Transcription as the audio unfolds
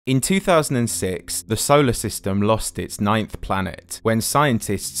In 2006, the solar system lost its 9th planet when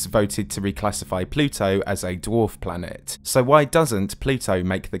scientists voted to reclassify Pluto as a dwarf planet. So why doesn't Pluto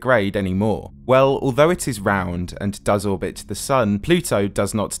make the grade anymore? Well, although it is round and does orbit the Sun, Pluto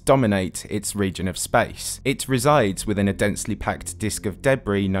does not dominate its region of space. It resides within a densely packed disk of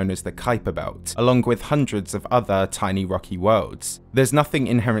debris known as the Kuiper Belt, along with hundreds of other tiny rocky worlds. There's nothing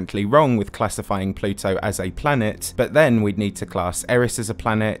inherently wrong with classifying Pluto as a planet, but then we'd need to class Eris as a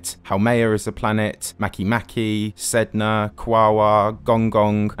planet, Haumea as a planet, Makemake, Sedna, Quaoar,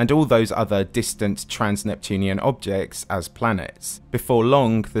 Gonggong, and all those other distant trans-Neptunian objects as planets. Before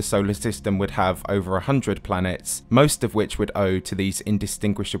long, the solar system would have over 100 planets, most of which would owe to these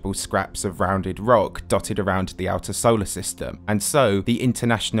indistinguishable scraps of rounded rock dotted around the outer solar system. And so, the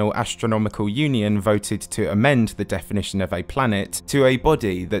International Astronomical Union voted to amend the definition of a planet to a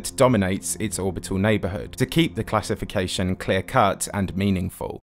body that dominates its orbital neighbourhood, to keep the classification clear-cut and meaningful.